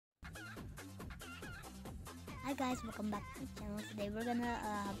Hi guys, welcome back to my channel. Today we're gonna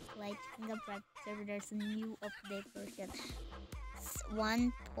play Chicken Prep server. There's a new update version. It's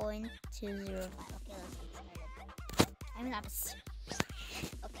 1.205. Okay, let's get started. I'm not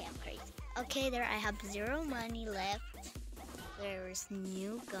okay, I'm crazy. Okay, there I have 0 money left. There's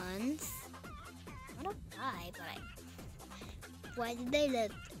new guns. I don't die, but why did they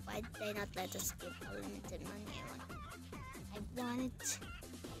not let us get unlimited money? I wanted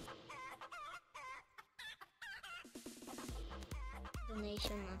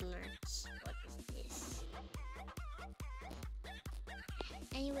donation alerts. What is this?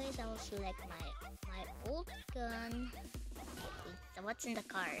 Anyways, I will select my old gun. Okay, so what's in the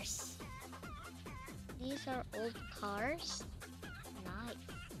cars? These are old cars. Nice.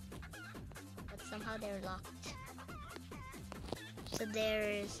 But somehow they're locked. So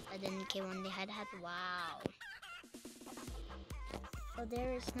there's a K1 they had. Wow. So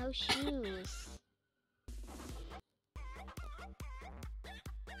there is no shoes.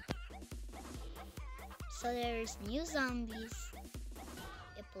 So there's new zombies.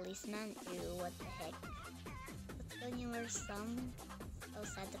 A policeman. Ew, what the heck? Let's go near some. Oh,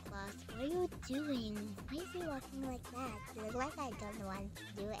 Santa Claus. What are you doing? Why is he walking like that? You look like I don't want to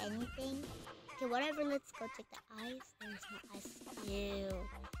do anything. Okay, whatever. Let's go check the ice. There's no ice. Ew.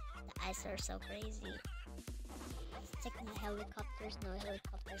 The ice are so crazy. Let's check the helicopters. No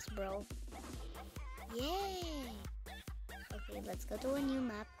helicopters, bro. Yay! Okay, let's go to a new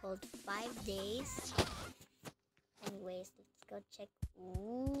map called 5 Days. Anyways, let's go check.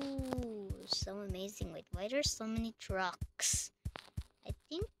 Ooh, so amazing. Wait, why there's so many trucks? I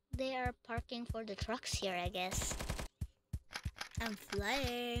think they are parking for the trucks here, I guess. I'm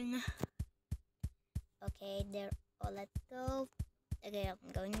flying. Okay, there. Oh, let's go. Okay,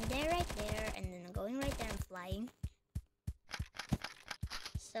 I'm going there, right there, and then I'm going right there. I'm flying.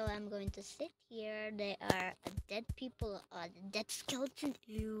 So I'm going to sit here. There are dead people, dead skeleton.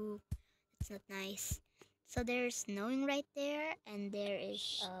 Ew, it's not nice. So there's snowing right there, and there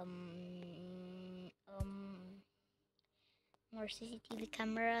is more CCTV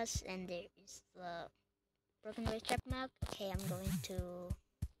cameras, and there is the broken race trap map. Okay, I'm going to.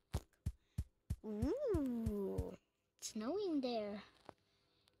 Ooh, it's snowing there.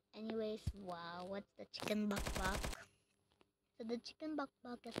 Anyways, wow, what's the chicken bak bak? So the chicken bak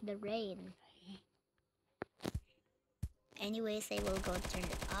bak is the rain. Anyways, I will go turn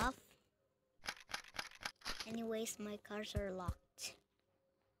it off. Anyways, my cars are locked.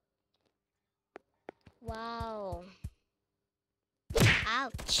 Wow.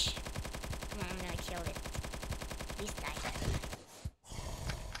 Ouch. Come on, I'm gonna kill it. Please die.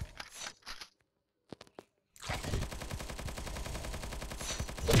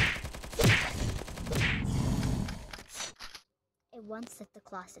 It once that the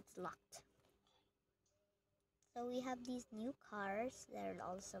closet's locked. So we have these new cars that are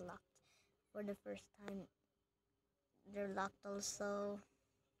also locked for the first time. They're locked also.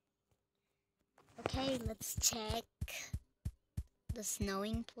 Okay, let's check the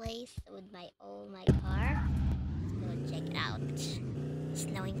snowing place with my car. Let's go check it out.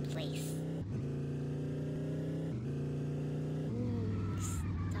 Snowing place. Ooh,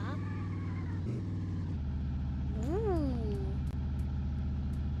 stop. Ooh.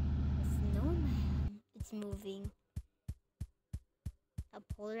 A snowman. It's moving. A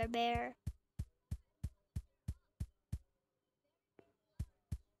polar bear.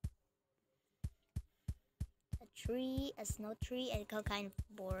 Tree, a snow tree, and it's kind of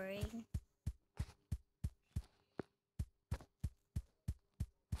boring.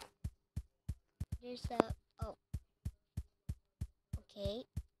 There's okay,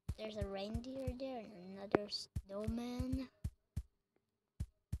 there's a reindeer there and another snowman.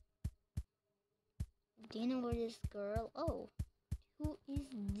 Do you know where this girl? Oh, who is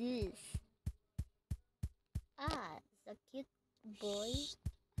this? Ah, it's a cute boy.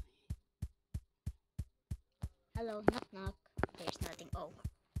 Hello, knock knock. There's nothing. Oh.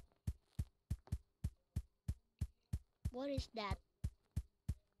 What is that?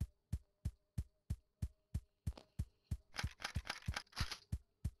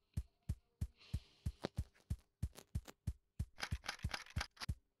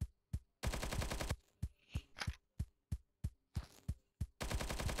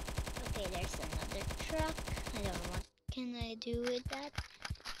 Okay, there's another truck. I don't know what can I do with that.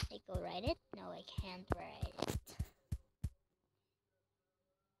 I go ride it? No, I can't ride it.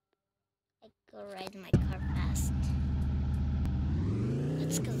 I go ride my car fast.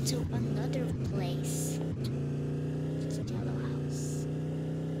 Let's go to another place. It's a yellow house.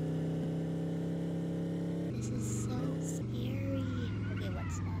 This is so scary. Okay,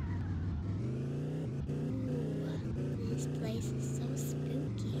 what's that? Ooh. place is so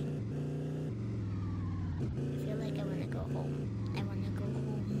spooky. I feel like I wanna go home. I wanna go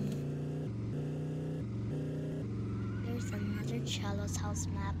home. There's another Chalo's house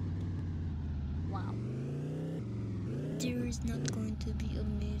map. Wow. There is not going to be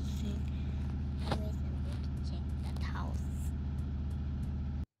amazing. Anyways, I'm going to check that house.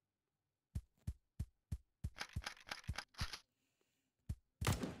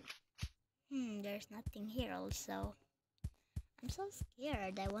 There's nothing here also. I'm so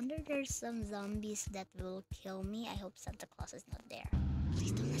scared. I wonder there's some zombies that will kill me. I hope Santa Claus is not there.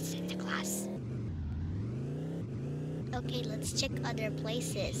 Please don't let Santa Claus. Okay, let's check other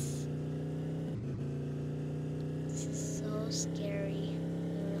places. This is so scary.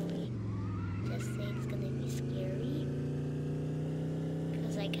 Really. Just say it's gonna be scary.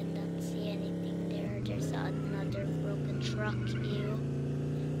 Because I cannot see anything there. There's another broken truck. Ew.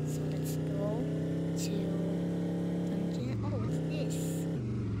 So let's go to dungeon. Oh, what's this?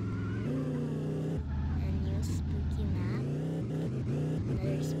 Ooh, a new spooky map.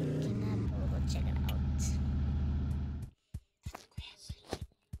 Another spooky map. We'll go check it out.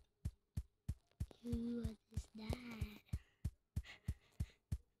 Ooh, what is that?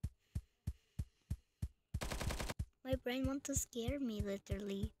 My brain wants to scare me,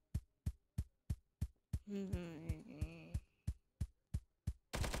 literally.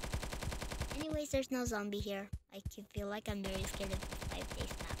 Anyways, there's no zombie here. I can feel like I'm very scared of the 5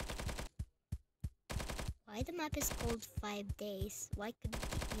 days map. Why the map is called 5 days? Why could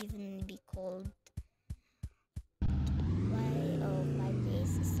it even be called? Why? Oh, 5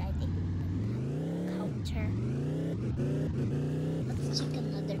 days is I think the counter. Let's check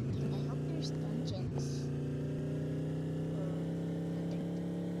another thing. I hope there's dungeons.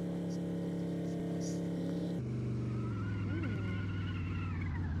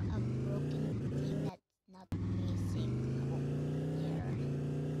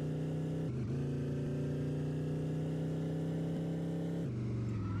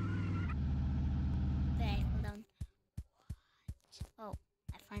 Oh,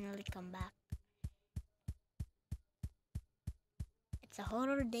 I finally come back. It's a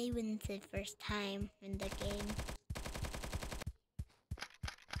horror day when it's the first time in the game.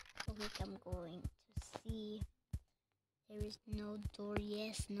 Okay, I'm going to see. There is no door.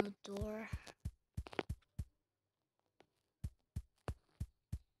 Yes, no door.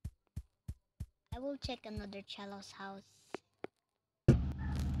 I will check another Chalo's house.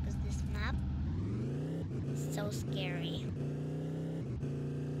 Because this map is so scary.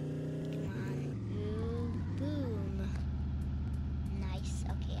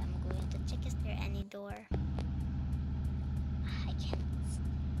 Okay, I'm going to check is there any door. I can't.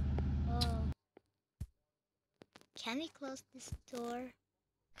 Oh. Can we close this door?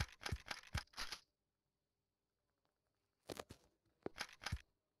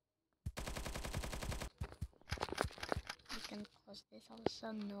 We can close this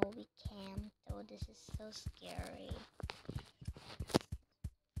also. No, we can't. Oh, this is so scary.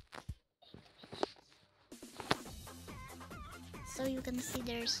 So you can see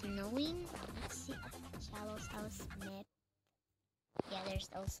there's snowing. Let's see a Chalo's house map. Yeah, there's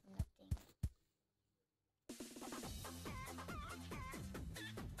also nothing.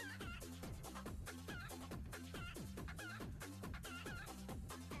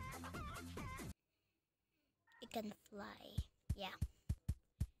 It can fly. Yeah.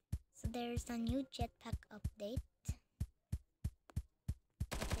 So there's a new jetpack update.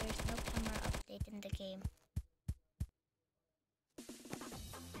 But there's no camera update in the game.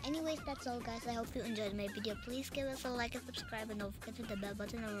 Anyways, that's all guys. I hope you enjoyed my video. Please give us a like and subscribe and don't forget to hit the bell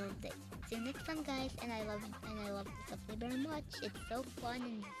button and update. See you next time guys, and I love this update very much. It's so fun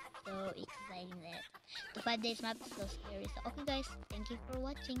and so exciting that the 5 days map is so scary. So okay guys, thank you for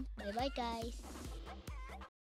watching. Bye bye guys.